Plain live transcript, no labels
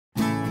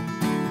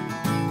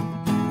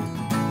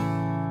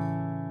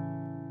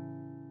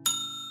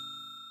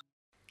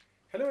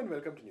Hello and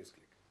welcome to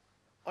Newsclick.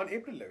 On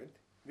April 11th,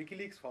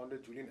 Wikileaks founder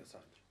Julian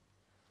Assange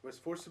was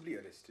forcibly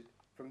arrested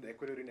from the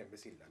Ecuadorian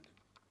embassy in London.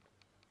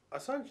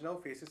 Assange now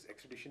faces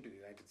extradition to the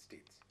United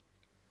States,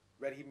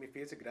 where he may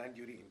face a grand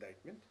jury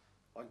indictment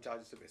on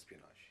charges of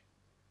espionage.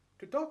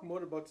 To talk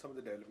more about some of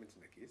the developments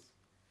in the case,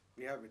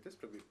 we have with us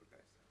Prabir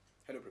Purkayastha.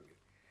 Hello Prabir.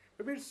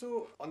 Prabir,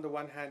 so on the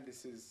one hand,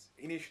 this is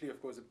initially,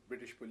 of course, the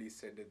British police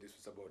said that this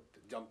was about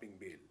jumping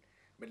bail.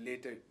 But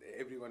later,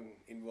 everyone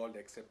involved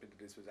accepted that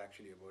this was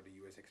actually about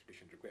a US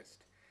extradition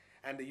request.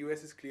 And the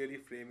US is clearly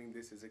framing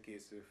this as a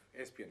case of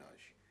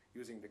espionage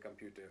using the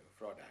Computer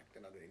Fraud Act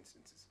and other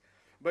instances.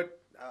 But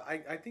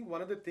I think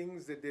one of the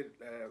things that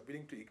they're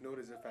willing to ignore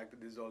is the fact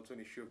that this is also an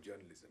issue of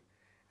journalism.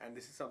 And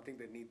this is something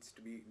that needs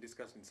to be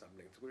discussed in some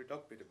length. So could you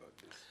talk a bit about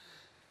this?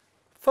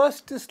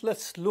 First is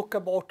let's look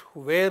about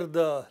where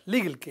the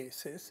legal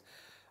case is.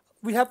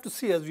 We have to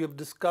see, as we have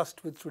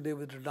discussed today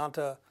with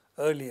Renata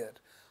earlier,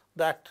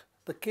 that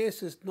the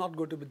case is not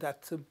going to be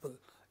that simple.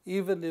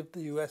 Even if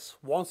the US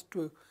wants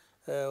to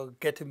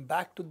get him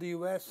back to the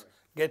US,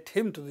 get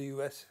him to the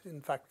US,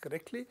 in fact,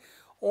 correctly,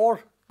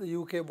 or the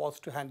UK wants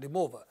to hand him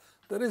over.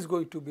 There is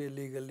going to be a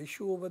legal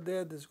issue over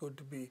there. There's going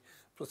to be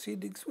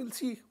proceedings. We'll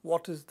see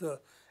what is the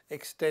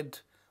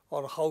extent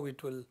or how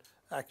it will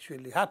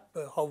actually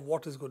happen,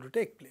 what is going to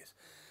take place.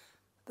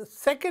 The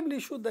second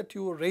issue that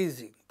you were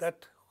raising,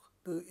 that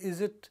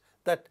is it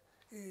that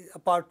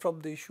apart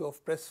from the issue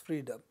of press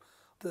freedom,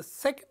 the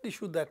second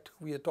issue that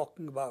we are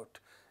talking about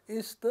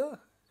is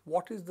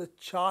what is the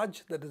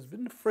charge that has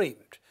been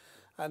framed.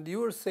 And you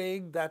were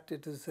saying that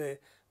it is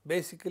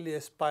basically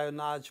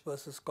espionage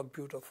versus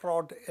computer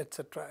fraud,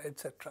 etc.,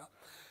 etc.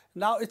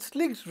 Now, it's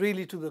linked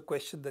really to the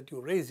question that you're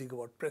raising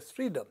about press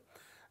freedom.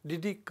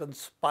 Did he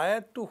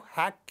conspire to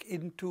hack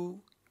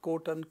into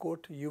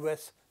quote-unquote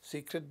US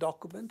secret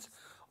documents,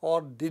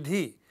 or did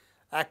he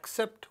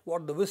accept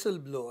what the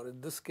whistleblower,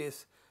 in this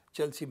case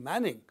Chelsea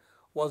Manning,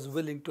 was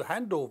willing to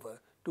hand over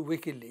to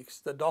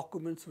Wikileaks, the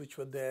documents which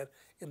were there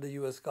in the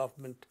US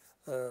government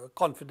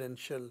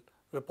confidential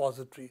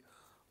repository,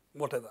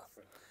 whatever.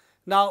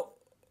 Now,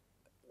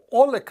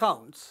 all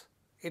accounts,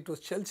 it was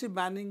Chelsea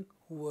Manning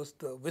who was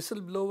the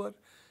whistleblower.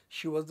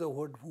 She was the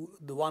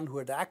one who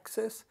had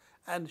access,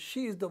 and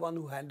she is the one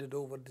who handed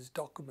over these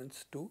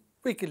documents to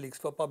Wikileaks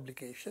for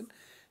publication.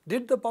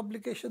 Did the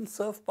publication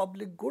serve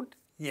public good?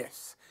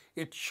 Yes.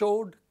 It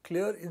showed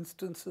clear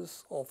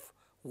instances of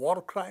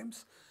war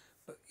crimes,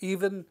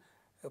 even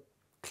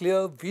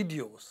clear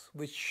videos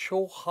which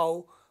show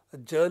how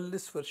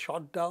journalists were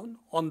shot down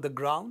on the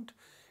ground.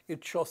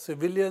 It shows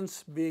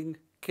civilians being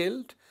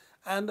killed,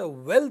 and a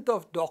wealth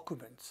of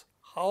documents,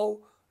 how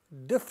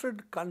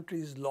different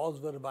countries'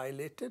 laws were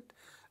violated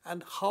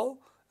and how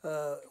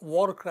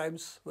war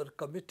crimes were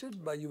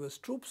committed by US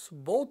troops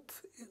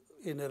both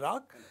in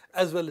Iraq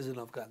as well as in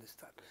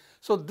Afghanistan.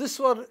 So this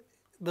were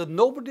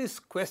nobody is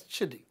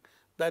questioning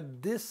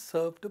that this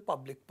served a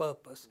public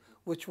purpose,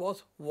 which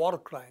was war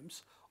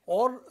crimes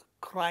or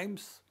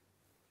crimes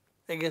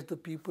against the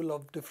people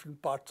of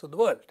different parts of the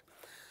world.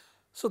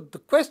 So the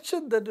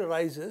question that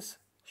arises,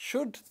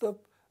 should the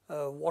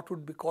what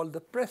would be called the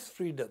press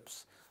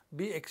freedoms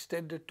be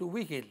extended to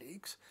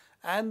WikiLeaks?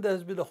 And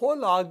there's been a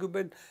whole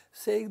argument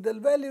saying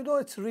that, well, you know,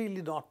 it's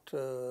really not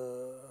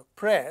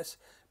press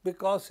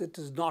because it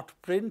is not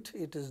print,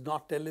 it is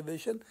not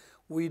television.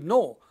 We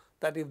know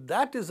that if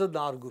that is an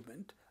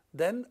argument,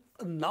 then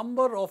a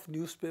number of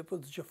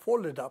newspapers which are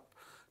folded up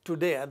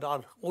today and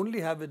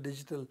only have a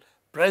digital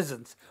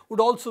presence would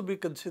also be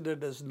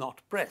considered as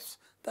not press.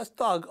 That's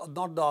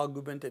not the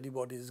argument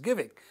anybody is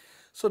giving.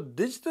 So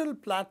digital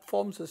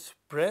platforms as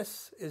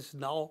press is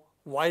now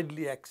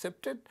widely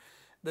accepted.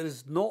 There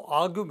is no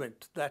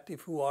argument that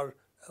if you are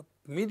a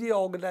media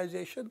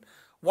organization,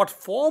 what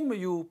form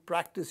you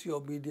practice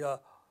your media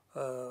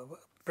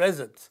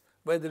presence,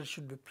 whether it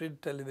should be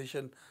print,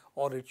 television,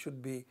 or it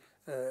should be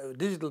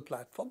digital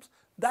platforms,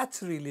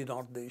 that's really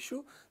not the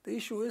issue. The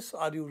issue is,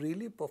 are you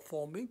really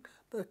performing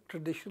the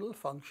traditional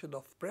function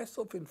of press,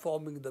 of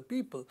informing the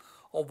people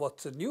of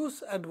what's the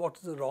news and what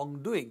is the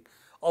wrongdoing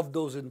of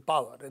those in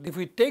power? And if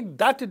we take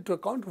that into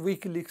account,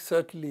 WikiLeaks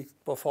certainly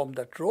performed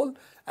that role,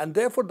 and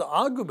therefore the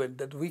argument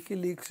that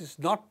WikiLeaks is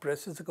not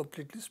press is a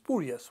completely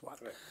spurious one.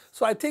 Right.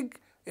 So I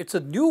think it's a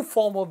new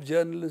form of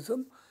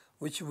journalism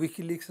which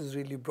WikiLeaks has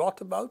really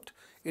brought about.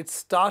 It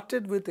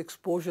started with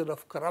exposure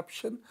of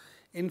corruption.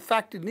 In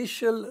fact,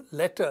 initial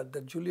letter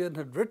that Julian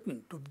had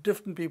written to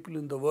different people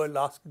in the world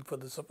asking for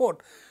the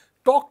support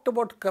talked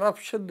about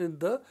corruption in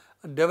the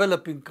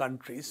developing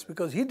countries,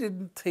 because he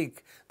didn't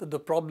think that the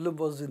problem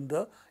was in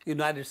the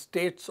United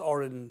States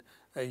or in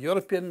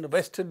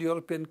Western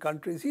European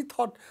countries. He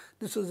thought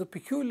this was a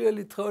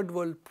peculiarly third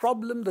world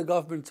problem. The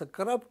governments are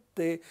corrupt,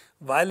 they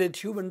violate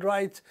human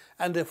rights,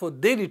 and therefore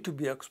they need to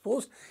be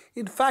exposed.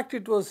 In fact,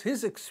 it was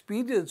his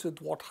experience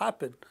with what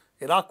happened,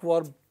 Iraq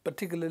war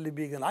particularly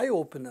being an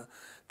eye-opener,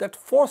 that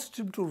forced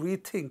him to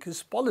rethink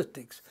his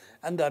politics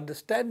and the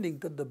understanding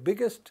that the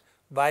biggest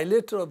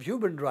violator of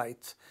human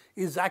rights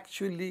is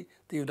actually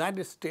the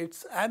United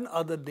States and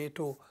other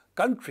NATO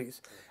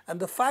countries. And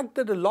the fact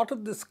that a lot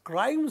of these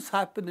crimes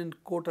happen in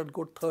quote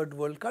unquote third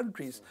world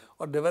countries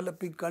or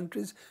developing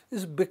countries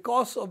is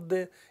because of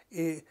the,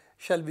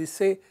 shall we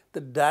say,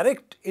 the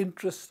direct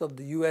interests of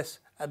the US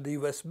and the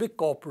US big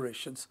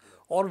corporations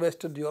or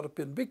Western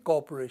European big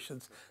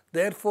corporations.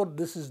 Therefore,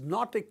 this is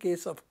not a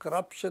case of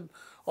corruption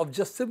of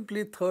just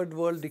simply third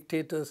world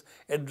dictators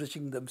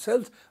enriching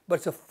themselves, but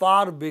it's a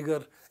far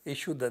bigger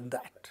issue than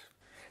that.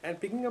 And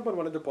picking up on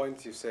one of the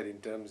points you said in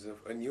terms of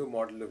a new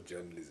model of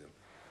journalism.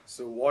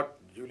 So what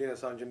Julian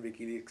Assange and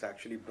Wikileaks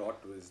actually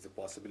brought was the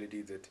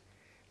possibility that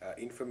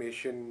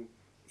information,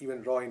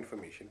 even raw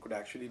information, could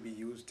actually be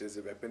used as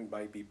a weapon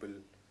by people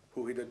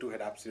who hitherto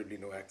had absolutely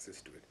no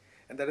access to it.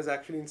 And that has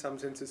actually in some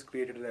senses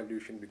created a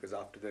revolution, because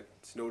after that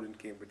Snowden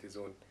came with his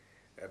own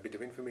bit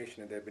of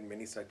information, and there have been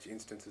many such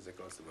instances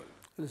across the world.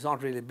 It's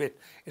not really a bit,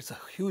 it's a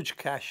huge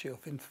cache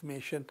of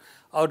information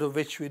out of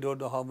which we don't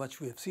know how much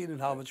we have seen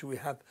and how much we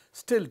have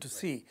still to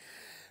see.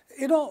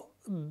 You know,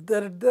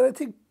 there are I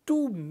think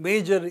two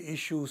major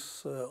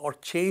issues or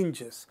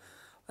changes.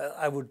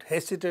 I would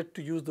hesitate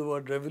to use the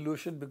word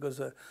revolution because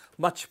a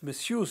much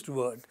misused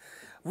word,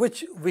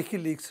 which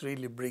WikiLeaks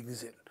really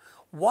brings in.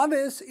 One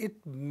is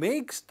it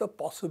makes the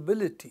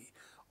possibility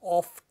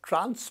of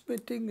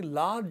transmitting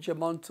large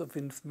amounts of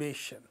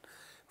information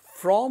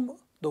from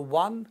the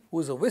one who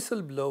is a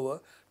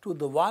whistleblower to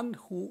the one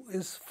who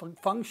is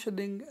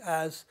functioning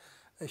as,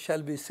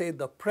 shall we say,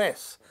 the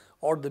press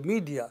or the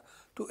media,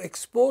 to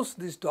expose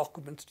these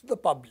documents to the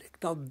public.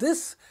 Now,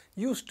 this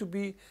used to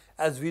be,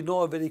 as we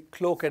know, a very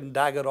cloak and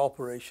dagger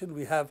operation.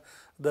 We have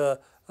the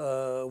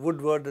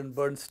Woodward and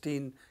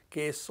Bernstein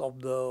case of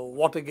the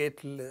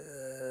Watergate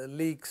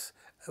leaks,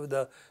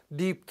 the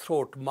deep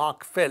throat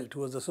Mark Felt,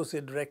 who was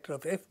associate director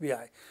of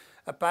FBI,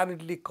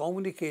 apparently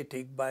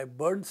communicating by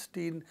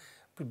Bernstein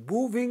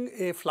moving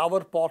a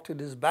flower pot in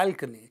his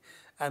balcony,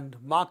 and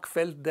Mark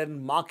Felt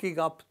then marking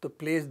up the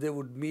place they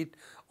would meet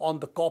on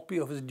the copy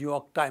of his New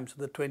York Times,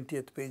 the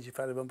 20th page, if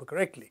I remember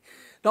correctly.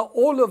 Now,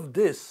 all of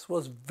this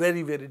was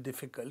very, very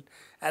difficult,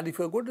 and if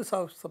you're going to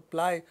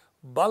supply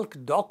bulk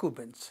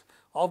documents,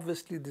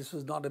 obviously this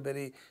was not a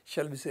very,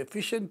 shall we say,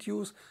 efficient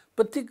use,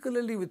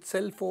 particularly with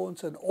cell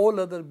phones and all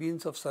other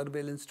means of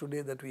surveillance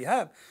today that we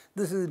have.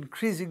 This is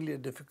increasingly a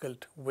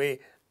difficult way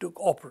to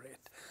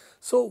operate.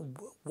 So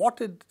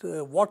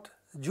what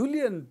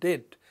Julian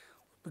did,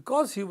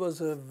 because he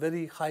was a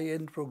very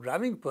high-end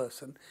programming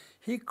person,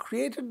 he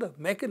created the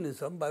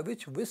mechanism by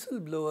which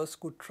whistleblowers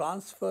could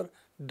transfer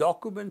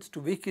documents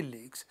to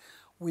WikiLeaks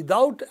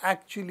without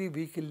actually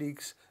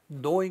WikiLeaks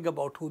knowing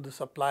about who the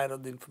supplier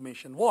of the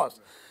information was.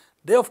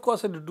 They, of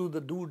course, had to do the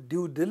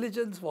due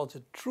diligence. Was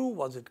it true?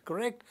 Was it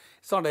correct?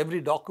 It's not every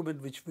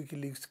document which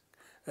WikiLeaks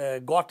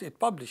got it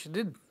published. It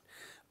didn't.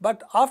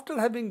 But after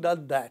having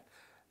done that,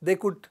 they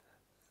could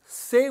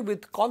say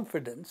with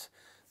confidence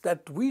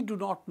that we do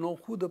not know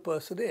who the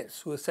person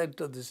is who has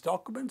sent us these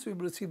documents. We've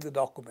received the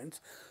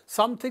documents.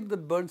 Something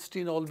that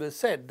Bernstein always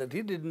said, that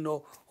he didn't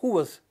know who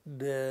was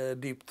the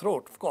Deep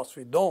Throat. Of course,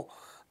 we know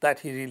that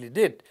he really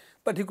did.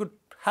 But he could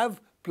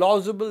have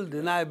plausible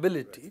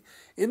deniability.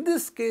 In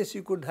this case,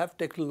 you could have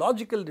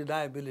technological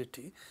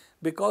deniability,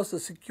 because the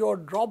secure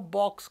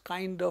Dropbox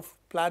kind of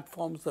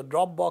platforms, the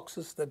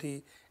Dropboxes that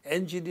he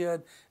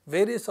engineered,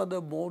 various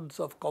other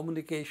modes of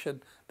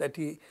communication that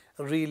he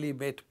really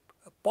made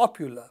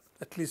popular,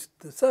 at least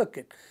the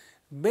circuit,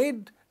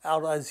 made,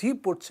 or as he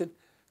puts it,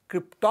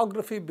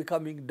 cryptography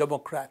becoming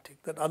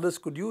democratic, that others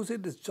could use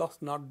it. It's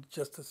just not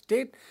just the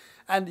state,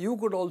 and you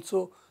could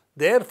also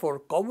therefore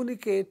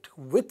communicate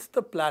with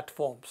the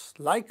platforms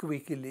like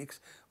WikiLeaks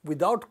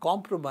without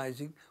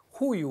compromising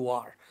who you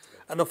are.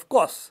 And of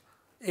course,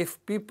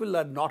 if people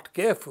are not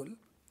careful,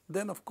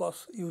 then of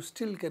course you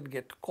still can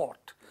get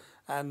caught.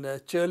 And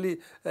if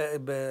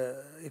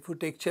you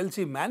take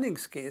Chelsea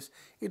Manning's case,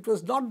 it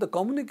was not the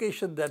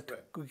communication that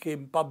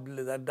became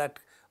public,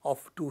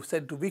 to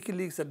send to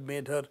WikiLeaks that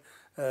made her,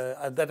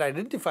 that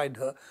identified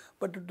her,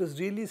 but it was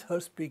really her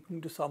speaking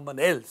to someone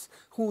else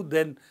who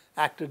then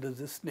acted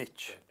as a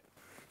snitch.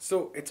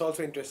 So it's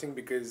also interesting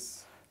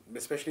because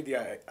especially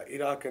the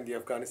Iraq and the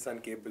Afghanistan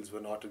cables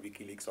were not a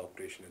WikiLeaks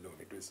operation alone.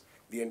 It was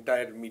the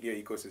entire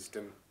media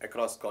ecosystem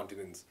across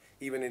continents.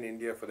 Even in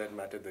India, for that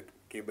matter, the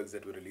cables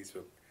that were released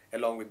were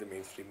along with the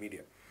mainstream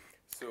media.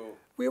 So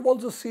we have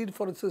also seen,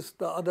 for instance,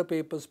 the other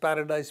papers,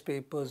 Paradise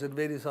Papers and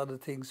various other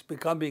things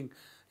becoming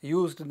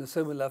used in a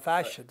similar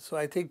fashion. So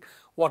I think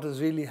what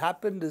has really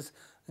happened is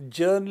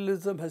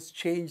journalism has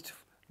changed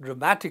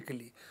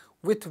dramatically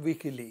with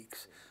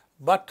WikiLeaks.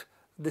 But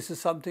this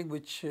is something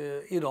which,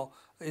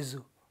 is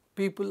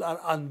people are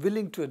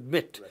unwilling to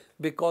admit,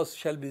 because,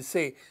 shall we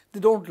say, they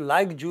don't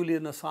like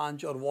Julian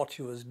Assange or what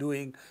he was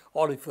doing,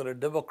 or if you're a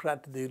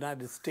Democrat in the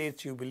United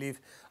States, you believe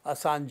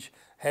Assange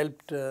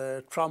helped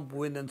Trump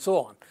win and so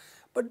on.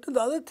 But the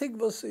other thing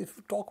was, if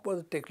you talk about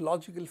the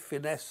technological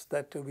finesse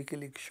that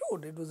WikiLeaks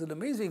showed, it was an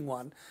amazing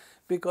one,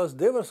 because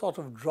they were sort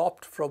of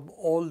dropped from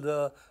all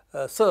the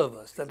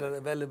servers that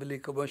are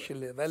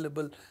commercially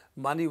available,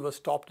 money was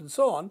stopped and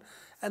so on,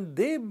 and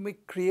they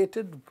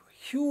created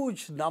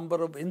huge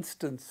number of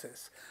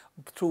instances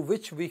through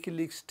which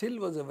WikiLeaks still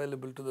was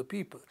available to the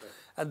people. Right.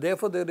 And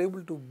therefore, they were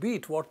able to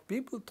beat what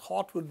people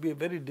thought would be a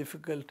very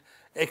difficult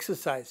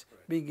exercise,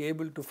 Right. being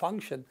able to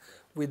function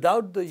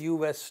without the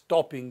US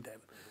stopping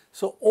them.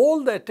 So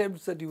all the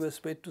attempts that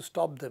US made to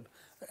stop them,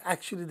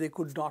 actually they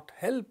could not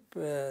help,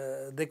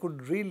 they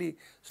could really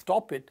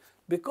stop it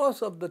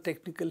because of the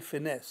technical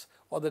finesse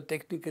or the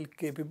technical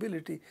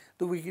capability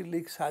the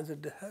WikiLeaks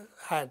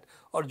had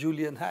or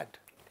Julian had.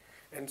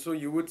 And so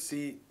you would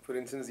see, for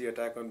instance, the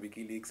attack on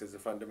WikiLeaks as a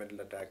fundamental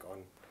attack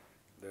on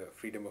the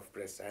freedom of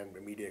press and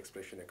media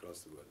expression across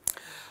the world.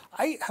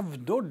 I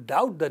have no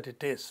doubt that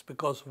it is,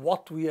 because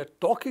what we are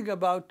talking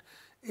about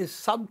is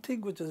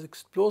something which is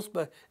exposed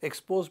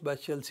by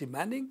Chelsea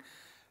Manning.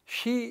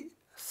 She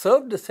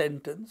served a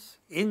sentence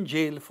in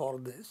jail for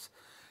this.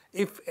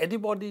 If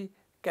anybody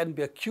can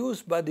be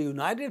accused by the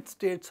United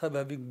States of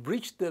having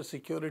breached their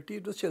security,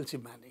 it was Chelsea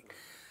Manning.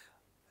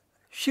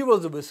 She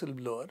was a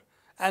whistleblower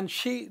and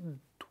she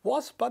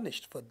was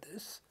punished for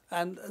this,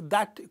 and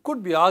that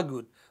could be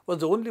argued was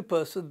the only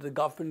person the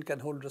government can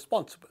hold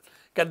responsible.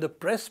 Can the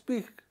press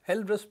be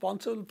held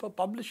responsible for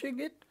publishing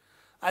it?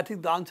 I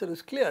think the answer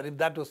is clear. If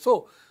that was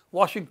so,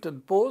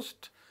 Washington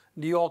Post,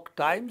 New York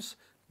Times,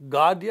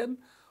 Guardian,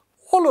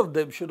 all of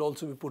them should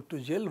also be put to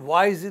jail.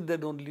 Why is it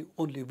that only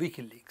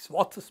WikiLeaks?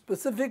 What's the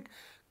specific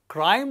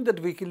crime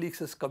that WikiLeaks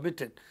has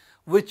committed,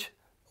 which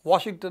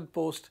Washington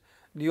Post,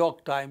 New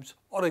York Times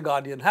or a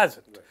Guardian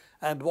hasn't? Right.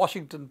 And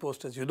Washington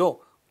Post, as you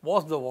know,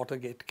 was the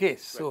Watergate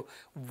case. Right. So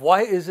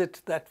why is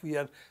it that we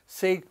are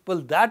saying,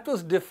 well, that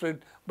was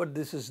different, but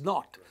this is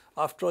not?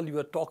 Right. After all, you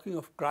are talking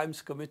of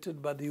crimes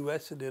committed by the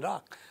US in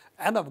Iraq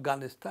and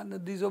Afghanistan,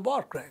 and these are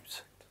war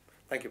crimes.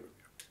 Thank you,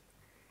 Prabir.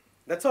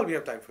 That's all we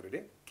have time for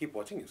today. Keep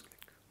watching Newsclick.